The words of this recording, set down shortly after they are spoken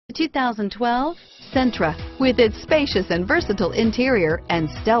2012 Sentra. With its spacious and versatile interior and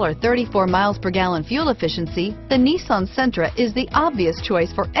stellar 34 miles per gallon fuel efficiency, the Nissan Sentra is the obvious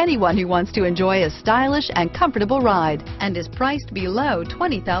choice for anyone who wants to enjoy a stylish and comfortable ride and is priced below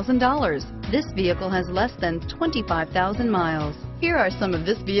 $20,000. This vehicle has less than 25,000 miles. Here are some of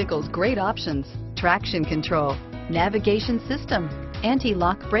this vehicle's great options: traction control, navigation system,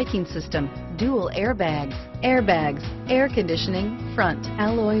 anti-lock braking system, dual airbags, air conditioning, front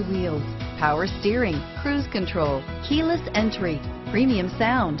alloy wheels, power steering, cruise control, keyless entry, premium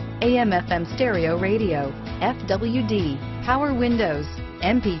sound, AM/FM stereo radio, FWD, power windows,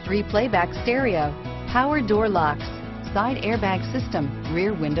 MP3 playback stereo, power door locks, side airbag system,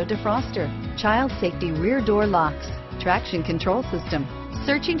 rear window defroster, child safety rear door locks, traction control system.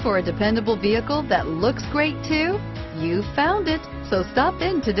 Searching for a dependable vehicle that looks great too? You found it, so stop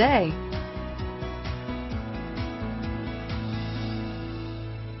in today.